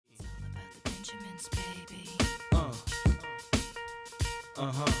Benjamins, baby. Yeah.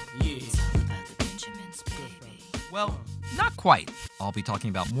 It's all about the Benjamins, baby. Well, not quite. I'll be talking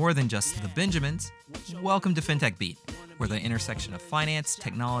about more than just the Benjamins. Welcome to FinTech Beat, where the intersection of finance,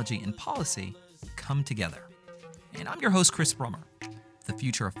 technology, and policy come together. And I'm your host, Chris Brummer. The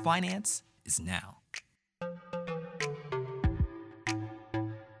future of finance is now.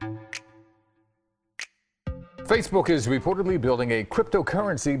 Facebook is reportedly building a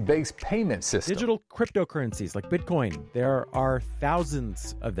cryptocurrency-based payment system. Digital cryptocurrencies like Bitcoin, there are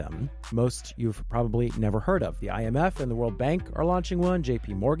thousands of them. Most you've probably never heard of. The IMF and the World Bank are launching one.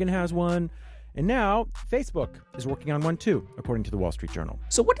 JP Morgan has one. And now Facebook is working on one too, according to the Wall Street Journal.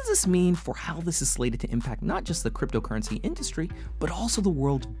 So what does this mean for how this is slated to impact not just the cryptocurrency industry, but also the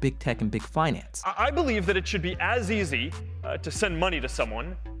world of big tech and big finance? I believe that it should be as easy to send money to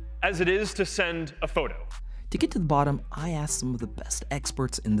someone as it is to send a photo. To get to the bottom, I asked some of the best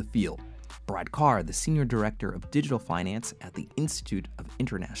experts in the field. Brad Carr, the Senior Director of Digital Finance at the Institute of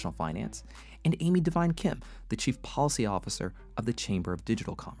International Finance, and Amy Devine Kim, the Chief Policy Officer of the Chamber of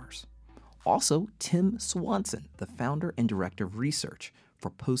Digital Commerce. Also, Tim Swanson, the founder and director of research for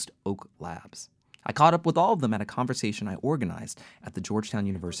Post Oak Labs. I caught up with all of them at a conversation I organized at the Georgetown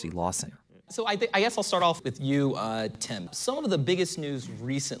University Law Center. So I guess I'll start off with you, Tim. Some of the biggest news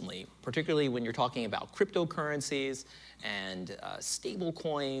recently, particularly when you're talking about cryptocurrencies and stable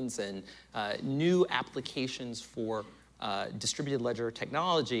coins and new applications for distributed ledger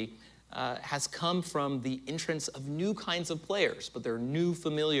technology, has come from the entrance of new kinds of players, but they're new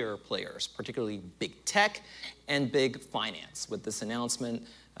familiar players, particularly big tech and big finance, with this announcement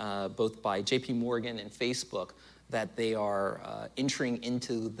both by JP Morgan and Facebook that they are entering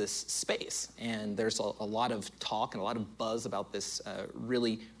into this space. And there's a lot of talk and a lot of buzz about this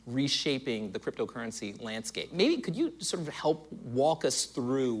really reshaping the cryptocurrency landscape. Maybe could you sort of help walk us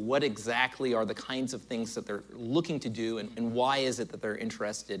through what exactly are the kinds of things that they're looking to do, and why is it that they're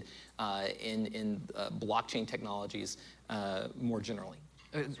interested in blockchain technologies more generally?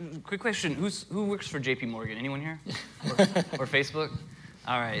 Quick question, who works for JP Morgan? Anyone here? or Facebook?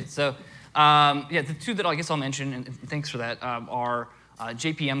 All right, so the two that I guess I'll mention, and thanks for that, are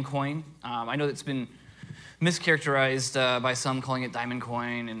JPM Coin. I know it's been mischaracterized by some, calling it Diamond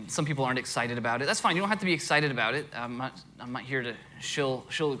Coin, and some people aren't excited about it. That's fine. You don't have to be excited about it. I'm not here to shill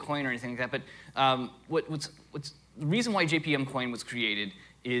the coin or anything like that. But what's the reason why JPM Coin was created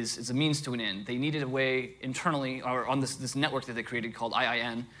is it's a means to an end. They needed a way internally, or on this network that they created called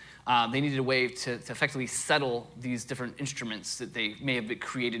IIN. They needed a way to effectively settle these different instruments that they may have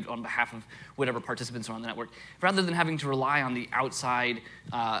created on behalf of whatever participants are on the network, rather than having to rely on the outside,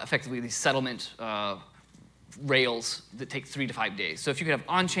 effectively the settlement rails that take 3 to 5 days. So if you could have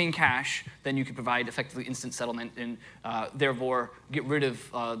on-chain cash, then you could provide effectively instant settlement and therefore get rid of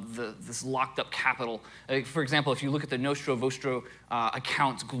this locked up capital. For example, if you look at the Nostro Vostro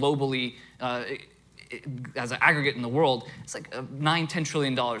accounts globally, as an aggregate in the world, it's like $9–10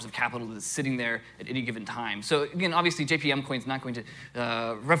 trillion of capital that's sitting there at any given time. So again, obviously, JPM Coin's not going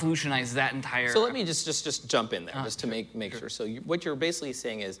to revolutionize that entire. So let me just jump in there, just to make sure. So what you're basically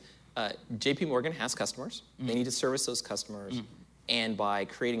saying is, JP Morgan has customers. They need to service those customers, and by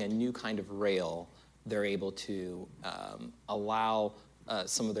creating a new kind of rail, they're able to allow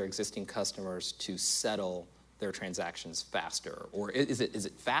some of their existing customers to settle their transactions faster. Or is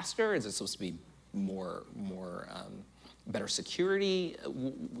it faster? Is it supposed to be more better security?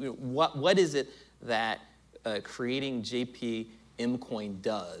 What is it that creating JPM Coin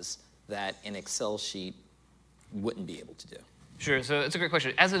does that an Excel sheet wouldn't be able to do? Sure. So it's a great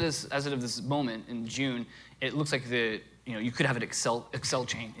question. As of this moment in June, it looks like you could have an Excel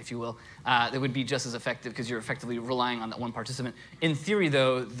chain, if you will, that would be just as effective because you're effectively relying on that one participant. In theory,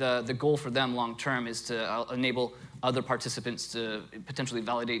 though, the goal for them long term is to enable other participants to potentially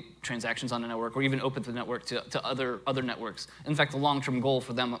validate transactions on the network, or even open the network to other networks. In fact, the long-term goal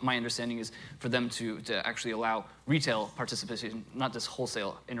for them, my understanding, is for them to actually allow retail participation, not just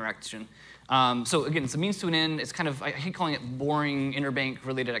wholesale interaction. So again, it's a means to an end. It's kind of, I hate calling it boring interbank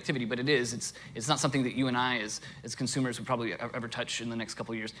related activity, but it is. It's not something that you and I as consumers would probably ever touch in the next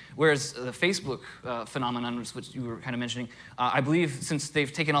couple of years. Whereas the Facebook phenomenon, which you were kind of mentioning, I believe since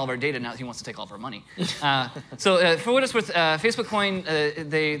they've taken all of our data, now he wants to take all of our money. So for what it's worth, Facebook Coin,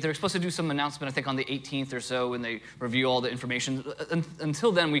 they're supposed to do some announcement, I think, on the 18th or so when they review all the information.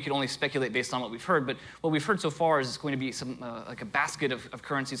 Until then, we could only speculate based on what we've heard. But what we've heard so far is it's going to be some like a basket of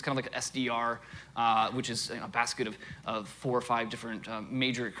currencies, kind of like an SDR, which is a basket of 4 or 5 different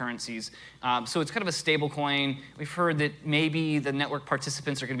major currencies. So it's kind of a stable coin. We've heard that maybe the network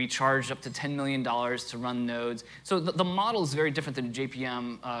participants are going to be charged up to $10 million to run nodes. So the model is very different than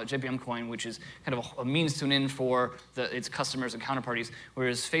JPM Coin, which is kind of a means to an end for its customers and counterparties,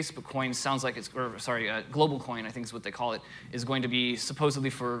 whereas Facebook Coin sounds like Global Coin, I think is what they call it, is going to be supposedly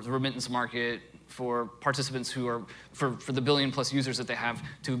for the remittance market, for participants who are, for the billion-plus users that they have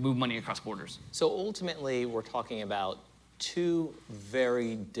to move money across borders. So ultimately, we're talking about 2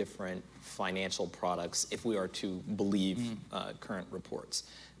 very different financial products, if we are to believe current reports.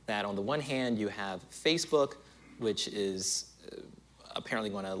 That on the one hand, you have Facebook, which is apparently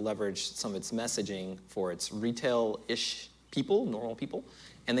going to leverage some of its messaging for its retail-ish people, normal people.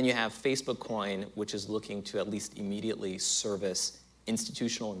 And then you have Facebook Coin, which is looking to at least immediately service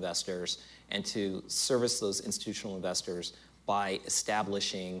institutional investors and to service those institutional investors by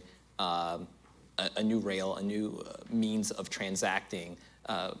establishing a new rail, a new means of transacting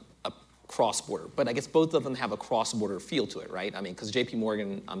a cross-border. But I guess both of them have a cross-border feel to it, right? I mean, because JP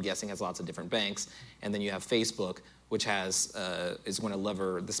Morgan, I'm guessing, has lots of different banks, and then you have Facebook, which is going to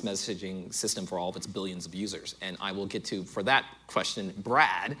lever this messaging system for all of its billions of users. And I will get to, for that question,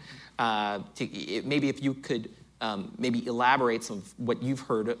 Brad, maybe if you could maybe elaborate some of what you've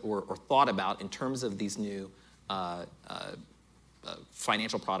heard or thought about in terms of these new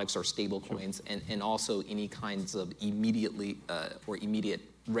financial products or stable coins, and also any kinds of immediate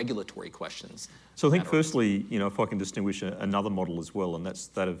regulatory questions. So I think firstly, if I can distinguish another model as well, and that's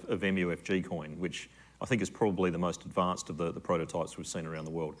that of MUFG Coin, which I think is probably the most advanced of the prototypes we've seen around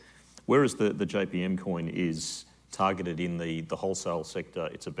the world. Whereas the JPM Coin is targeted in the wholesale sector,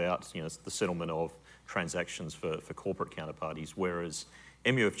 it's about the settlement of transactions for corporate counterparties, whereas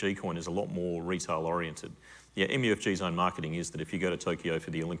MUFG Coin is a lot more retail oriented. Yeah, MUFG's own marketing is that if you go to Tokyo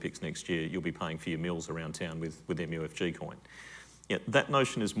for the Olympics next year, you'll be paying for your meals around town with MUFG Coin. Yeah, that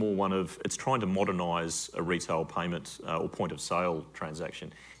notion is more one of, it's trying to modernise a retail payment or point of sale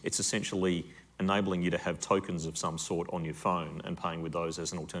transaction. It's essentially enabling you to have tokens of some sort on your phone and paying with those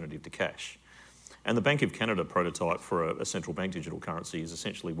as an alternative to cash. And the Bank of Canada prototype for a central bank digital currency is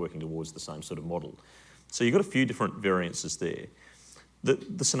essentially working towards the same sort of model. So you've got a few different variances there.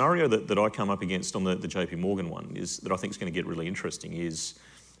 The scenario that I come up against on the JP Morgan one is that I think is going to get really interesting is,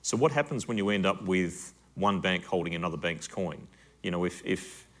 so what happens when you end up with one bank holding another bank's coin?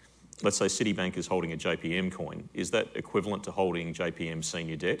 If let's say Citibank is holding a JPM coin, is that equivalent to holding JPM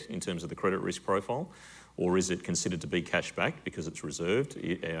senior debt in terms of the credit risk profile? Or is it considered to be cash backed because it's reserved?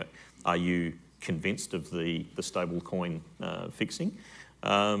 Are you convinced of the stable coin fixing?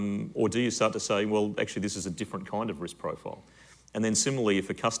 Or do you start to say, well, actually this is a different kind of risk profile? And then similarly, if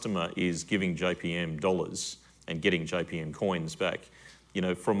a customer is giving JPM dollars and getting JPM coins back,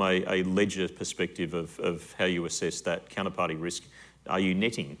 from a ledger perspective of how you assess that counterparty risk, are you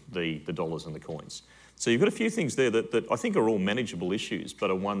netting the dollars and the coins? So you've got a few things there that I think are all manageable issues, but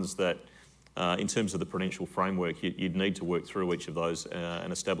are ones that, in terms of the prudential framework, you'd need to work through each of those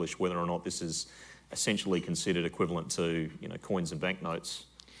and establish whether or not this is essentially considered equivalent to coins and banknotes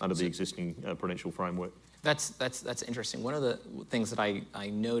under the existing prudential framework. That's interesting. One of the things that I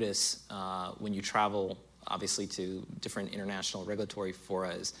notice when you travel, obviously, to different international regulatory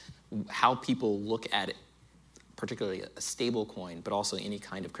fora is how people look at it, particularly a stable coin, but also any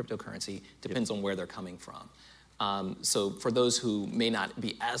kind of cryptocurrency, depends on where they're coming from. So for those who may not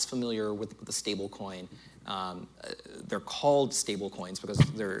be as familiar with the stable coin, they're called stable coins because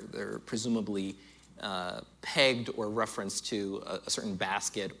they're presumably pegged or referenced to a certain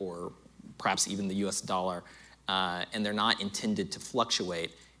basket or perhaps even the US dollar, and they're not intended to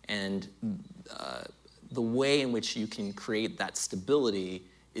fluctuate. And the way in which you can create that stability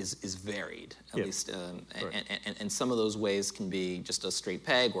is varied, at least. And some of those ways can be just a straight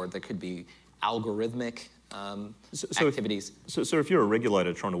peg, or there could be algorithmic activities. So if you're a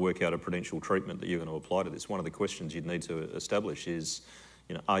regulator trying to work out a prudential treatment that you're going to apply to this, one of the questions you'd need to establish is,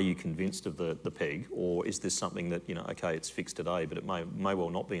 are you convinced of the peg, or is this something that, okay, it's fixed today, but it may well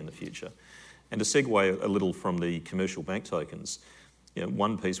not be in the future? And to segue a little from the commercial bank tokens,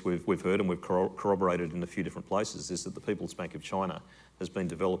 one piece we've heard and we've corroborated in a few different places is that the People's Bank of China has been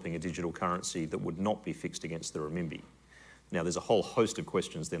developing a digital currency that would not be fixed against the renminbi. Now, there's a whole host of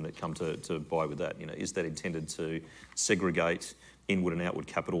questions then that come to buy with that. Is that intended to segregate inward and outward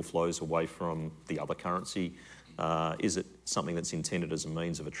capital flows away from the other currency? Is it something that's intended as a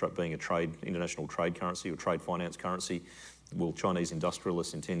means of being a international trade currency or trade finance currency? Will Chinese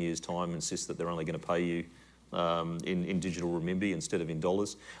industrialists in 10 years' time insist that they're only going to pay you in digital renminbi instead of in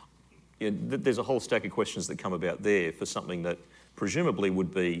dollars? There's a whole stack of questions that come about there for something that presumably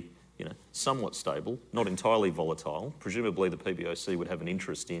would be somewhat stable, not entirely volatile. Presumably the PBOC would have an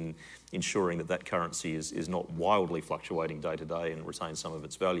interest in ensuring that that currency is not wildly fluctuating day to day and retains some of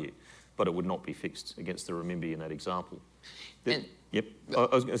its value, but it would not be fixed against the renminbi in that example. Yep.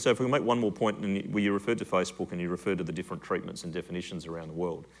 So if we can make one more point, where you referred to Facebook and you referred to the different treatments and definitions around the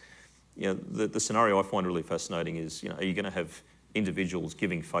world. The scenario I find really fascinating is, are you going to have individuals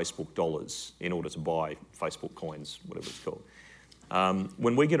giving Facebook dollars in order to buy Facebook coins, whatever it's called?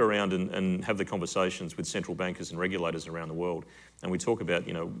 When we get around and have the conversations with central bankers and regulators around the world, and we talk about,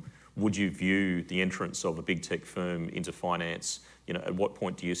 would you view the entrance of a big tech firm into finance, at what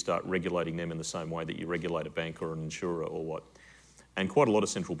point do you start regulating them in the same way that you regulate a bank or an insurer or what? And quite a lot of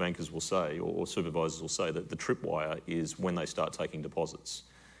central bankers will say, or supervisors will say, that the tripwire is when they start taking deposits.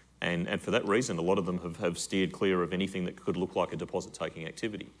 And for that reason, a lot of them have steered clear of anything that could look like a deposit-taking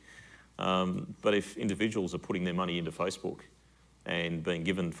activity. But if individuals are putting their money into Facebook and being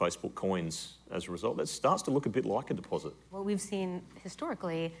given Facebook coins as a result, that starts to look a bit like a deposit. What we've seen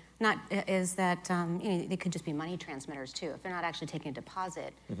historically is that they could just be money transmitters too. If they're not actually taking a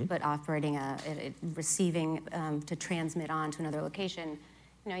deposit, but operating receiving to transmit on to another location,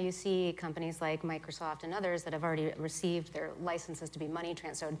 you see companies like Microsoft and others that have already received their licenses to be money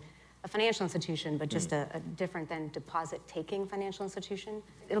transferred. A financial institution, but just a different than deposit-taking financial institution.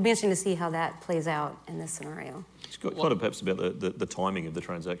 It'll be interesting to see how that plays out in this scenario. It's kind of perhaps about the timing of the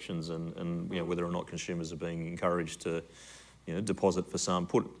transactions and whether or not consumers are being encouraged to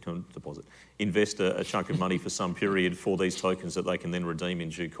invest a chunk of money for some period for these tokens that they can then redeem in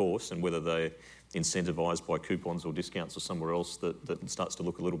due course, and whether they're incentivised by coupons or discounts or somewhere else that starts to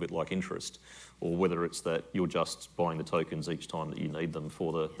look a little bit like interest, or whether it's that you're just buying the tokens each time that you need them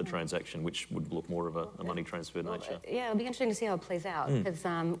for the transaction, which would look more of a money transfer nature. Yeah, it'll be interesting to see how it plays out, because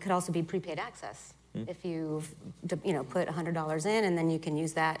could also be prepaid access. If you put $100 in and then you can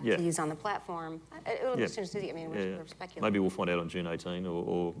use that to use on the platform. It'll be interesting to see. I mean, we're speculating. Maybe we'll find out on June 18,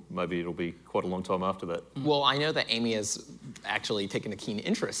 or maybe it'll be quite a long time after that. Well, I know that Amy has actually taken a keen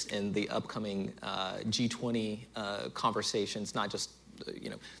interest in the upcoming G20 conversations, not just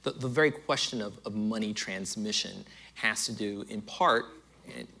the very question of money transmission has to do in part,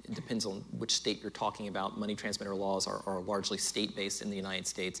 it depends on which state you're talking about. Money transmitter laws are largely state-based in the United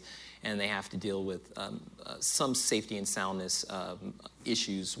States, and they have to deal with some safety and soundness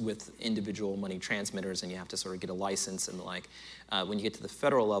issues with individual money transmitters, and you have to sort of get a license and the like. When you get to the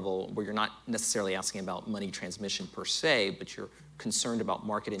federal level, where you're not necessarily asking about money transmission per se, but you're concerned about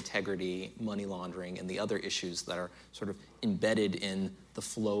market integrity, money laundering, and the other issues that are sort of embedded in the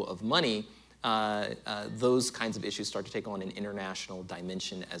flow of money, those kinds of issues start to take on an international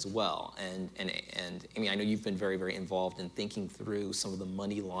dimension as well. And Amy, I know you've been very, very involved in thinking through some of the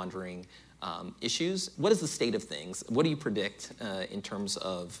money laundering issues. What is the state of things? What do you predict in terms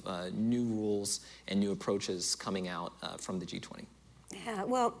of new rules and new approaches coming out from the G20? Yeah,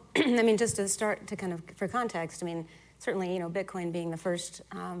 well, I mean, just to start to kind of, for context, I mean, certainly, Bitcoin being the first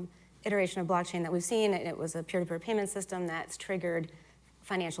iteration of blockchain that we've seen, it was a peer-to-peer payment system that's triggered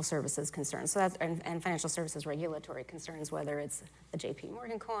financial services concerns, and financial services regulatory concerns, whether it's the JP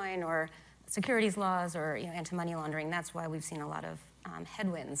Morgan coin or securities laws or anti-money laundering. That's why we've seen a lot of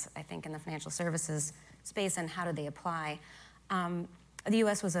headwinds, I think, in the financial services space, and how do they apply. The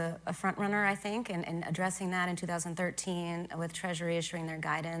U.S. was a front runner, I think, in addressing that in 2013 with Treasury issuing their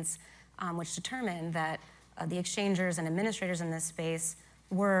guidance, which determined that the exchangers and administrators in this space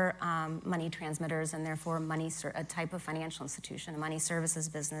were money transmitters, and therefore a type of financial institution, a money services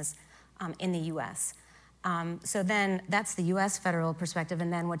business in the U.S. So then that's the U.S. federal perspective,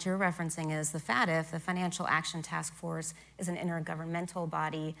 and then what you're referencing is the FATF, the Financial Action Task Force, is an intergovernmental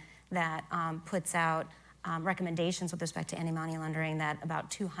body that puts out recommendations with respect to anti-money laundering that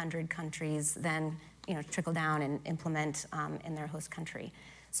about 200 countries then trickle down and implement in their host country.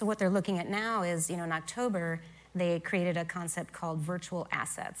 So what they're looking at now is, in October, they created a concept called virtual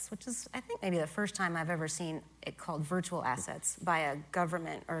assets, which is, I think, maybe the first time I've ever seen it called virtual assets by a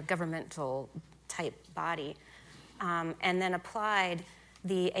government or governmental type body, and then applied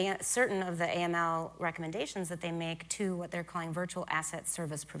certain of the AML recommendations that they make to what they're calling virtual asset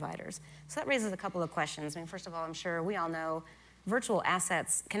service providers. So that raises a couple of questions. I mean, first of all, I'm sure we all know virtual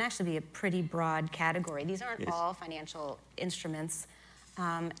assets can actually be a pretty broad category. These aren't all financial instruments.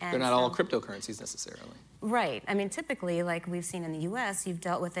 And they're not all cryptocurrencies necessarily. Right. I mean, typically, like we've seen in the U.S., you've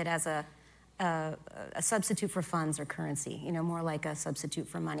dealt with it as a substitute for funds or currency, more like a substitute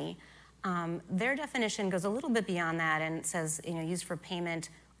for money. Their definition goes a little bit beyond that and says, used for payment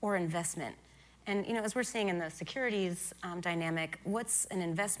or investment. And as we're seeing in the securities dynamic, what's an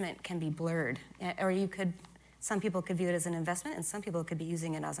investment can be blurred, or some people could view it as an investment, and some people could be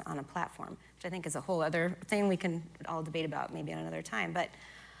using it on a platform, which I think is a whole other thing we can all debate about maybe at another time. But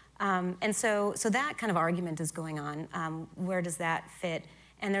and so that kind of argument is going on. Where does that fit?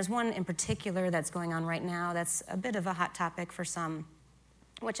 And there's one in particular that's going on right now that's a bit of a hot topic for some,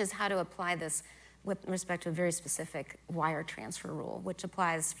 which is how to apply this with respect to a very specific wire transfer rule, which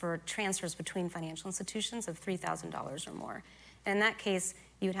applies for transfers between financial institutions of $3,000 or more. In that case,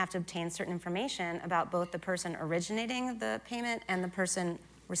 you would have to obtain certain information about both the person originating the payment and the person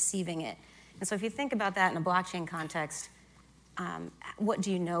receiving it. And so if you think about that in a blockchain context, what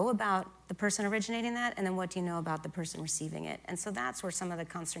do you know about the person originating that, and then what do you know about the person receiving it? And so that's where some of the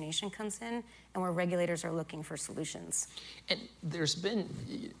consternation comes in, and where regulators are looking for solutions. And there's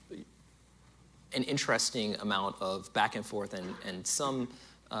been an interesting amount of back and forth and some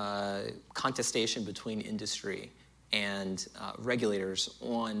contestation between industry and regulators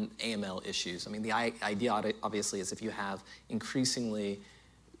on AML issues. I mean, the idea obviously is if you have increasingly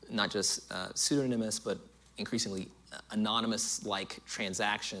not just pseudonymous, but increasingly anonymous-like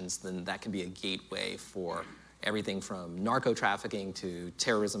transactions, then that can be a gateway for everything from narco-trafficking to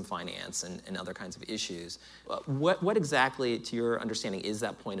terrorism finance and other kinds of issues. What exactly, to your understanding, is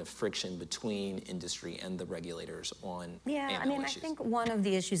that point of friction between industry and the regulators on AML issues? I think one of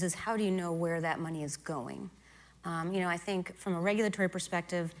the issues is how do you know where that money is going? I think from a regulatory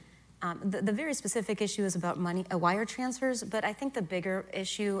perspective, the very specific issue is about wire transfers, but I think the bigger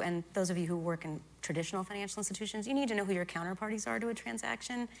issue, and those of you who work in traditional financial institutions, you need to know who your counterparties are to a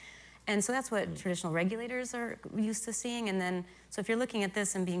transaction. And so that's what traditional regulators are used to seeing. And then, so if you're looking at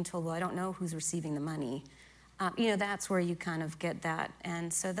this and being told, well, I don't know who's receiving the money, that's where you kind of get that.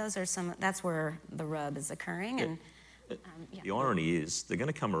 And so that's where the rub is occurring. And the irony is they're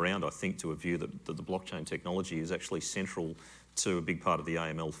going to come around, I think, to a view that the blockchain technology is actually central to a big part of the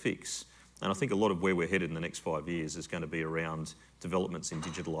AML fix. And I think a lot of where we're headed in the next 5 years is going to be around developments in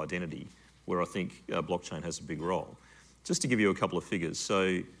digital identity, where I think blockchain has a big role. Just to give you a couple of figures,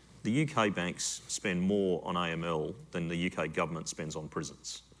 so the UK banks spend more on AML than the UK government spends on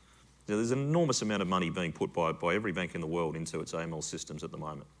prisons. Now, there's an enormous amount of money being put by every bank in the world into its AML systems at the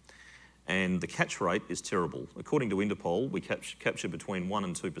moment. And the catch rate is terrible. According to Interpol, we capture between 1%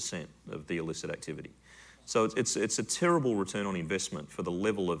 and 2% of the illicit activity. So it's a terrible return on investment for the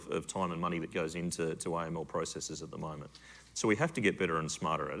level of time and money that goes into AML processes at the moment. So we have to get better and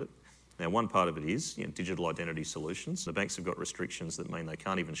smarter at it. Now, one part of it is digital identity solutions. The banks have got restrictions that mean they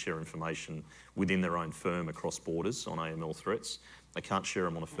can't even share information within their own firm across borders on AML threats. They can't share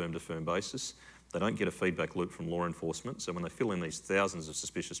them on a firm-to-firm basis. They don't get a feedback loop from law enforcement. So when they fill in these thousands of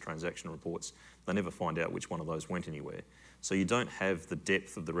suspicious transaction reports, they never find out which one of those went anywhere. So you don't have the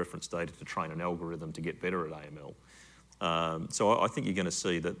depth of the reference data to train an algorithm to get better at AML. So I think you're going to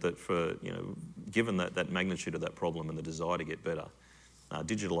see that for, given that magnitude of that problem and the desire to get better,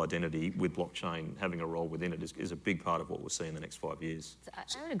 digital identity with blockchain having a role within it is a big part of what we'll see in the next 5 years. I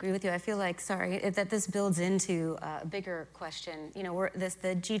would agree with you. I feel like, that this builds into a bigger question. The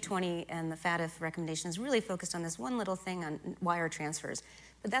G20 and the FATF recommendation is really focused on this one little thing on wire transfers.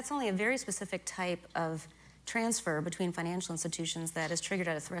 But that's only a very specific type of transfer between financial institutions that is triggered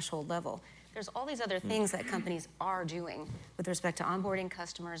at a threshold level. There's all these other things that companies are doing with respect to onboarding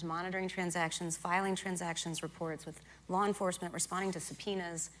customers, monitoring transactions, filing transactions reports with law enforcement, responding to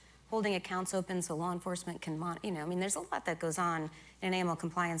subpoenas, holding accounts open so law enforcement can there's a lot that goes on in an AML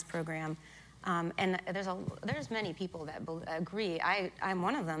compliance program. And there's many people that agree. I'm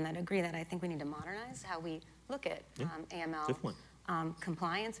one of them that agree that I think we need to modernize how we look at AML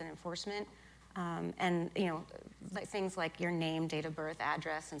compliance and enforcement. Like things like your name, date of birth,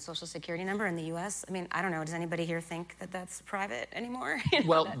 address, and social security number in the U.S. I mean, I don't know. Does anybody here think that that's private anymore?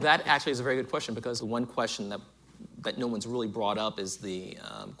 Well, that actually is a very good question, because one question that no one's really brought up is the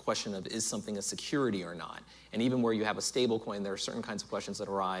question of, is something a security or not? And even where you have a stable coin, there are certain kinds of questions that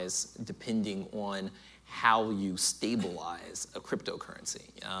arise depending on how you stabilize a cryptocurrency,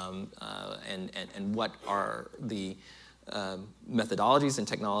 and what are the methodologies and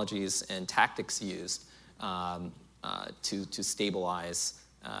technologies and tactics used to stabilize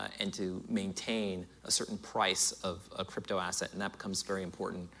and to maintain a certain price of a crypto asset, and that becomes very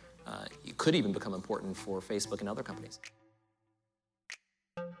important. It could even become important for Facebook and other companies.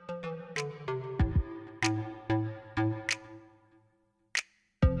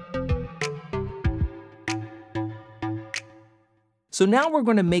 So now we're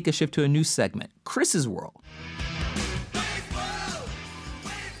going to make a shift to a new segment, Chris's World,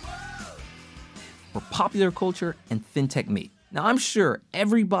 where popular culture and fintech meet. Now, I'm sure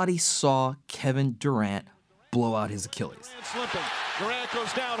everybody saw Kevin Durant blow out his Achilles. Durant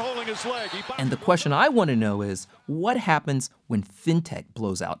goes down holding his leg. And the question I want to know is, what happens when fintech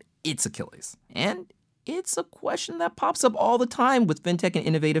blows out its Achilles? And it's a question that pops up all the time with fintech and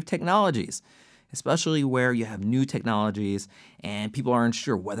innovative technologies, especially where you have new technologies and people aren't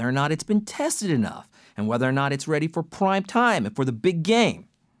sure whether or not it's been tested enough and whether or not it's ready for prime time and for the big game.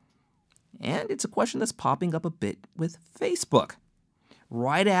 And it's a question that's popping up a bit with Facebook.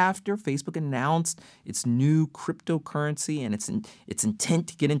 Right after Facebook announced its new cryptocurrency and its intent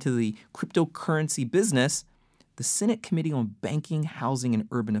to get into the cryptocurrency business, the Senate Committee on Banking, Housing, and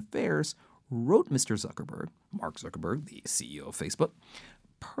Urban Affairs wrote Mr. Zuckerberg, Mark Zuckerberg, the CEO of Facebook,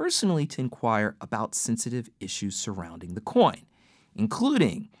 personally to inquire about sensitive issues surrounding the coin,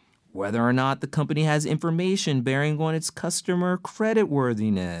 including whether or not the company has information bearing on its customer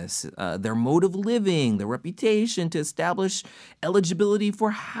creditworthiness, their mode of living, their reputation to establish eligibility for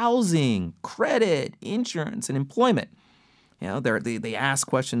housing, credit, insurance, and employment. You know, they ask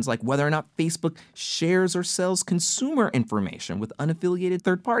questions like whether or not Facebook shares or sells consumer information with unaffiliated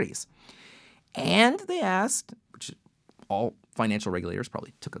third parties. And they asked, which all financial regulators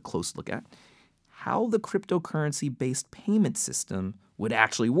probably took a close look at, how the cryptocurrency-based payment system would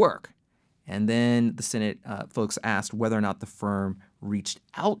actually work. And then the Senate folks asked whether or not the firm reached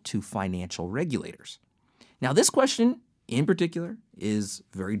out to financial regulators. Now, this question in particular is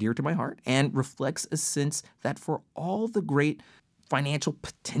very dear to my heart and reflects a sense that for all the great financial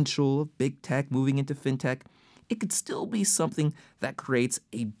potential of big tech moving into fintech, it could still be something that creates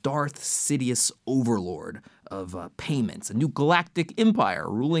a Darth Sidious overlord of payments, a new galactic empire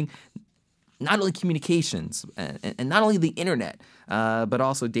ruling not only communications and not only the internet, but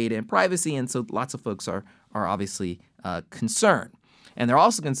also data and privacy. And so lots of folks are obviously concerned. And they're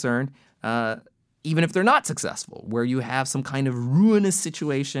also concerned, even if they're not successful, where you have some kind of ruinous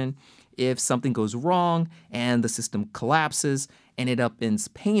situation if something goes wrong and the system collapses and it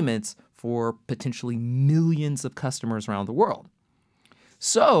upends payments for potentially millions of customers around the world.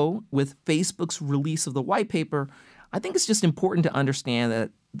 So with Facebook's release of the white paper, I think it's just important to understand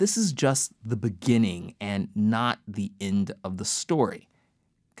that this is just the beginning and not the end of the story.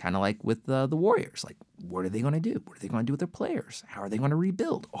 Kind of like with the Warriors. Like, what are they going to do? What are they going to do with their players? How are they going to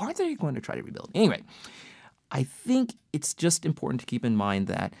rebuild? Are they going to try to rebuild? Anyway, I think it's just important to keep in mind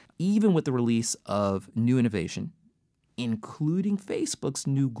that even with the release of new innovation, including Facebook's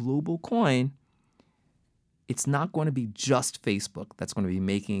new global coin, it's not going to be just Facebook that's going to be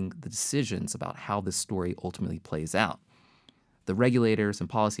making the decisions about how this story ultimately plays out. The regulators and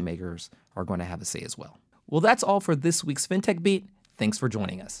policymakers are going to have a say as well. Well, that's all for this week's FinTech Beat. Thanks for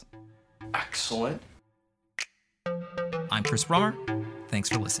joining us. Excellent. I'm Chris Brummer. Thanks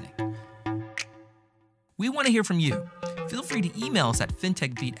for listening. We want to hear from you. Feel free to email us at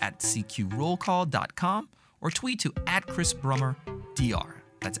fintechbeat@cqrollcall.com or tweet to @ChrisBrummerDR.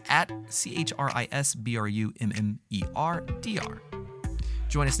 That's @ChrisBrummerdr.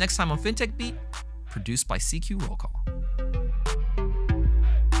 Join us next time on FinTech Beat, produced by CQ Roll Call.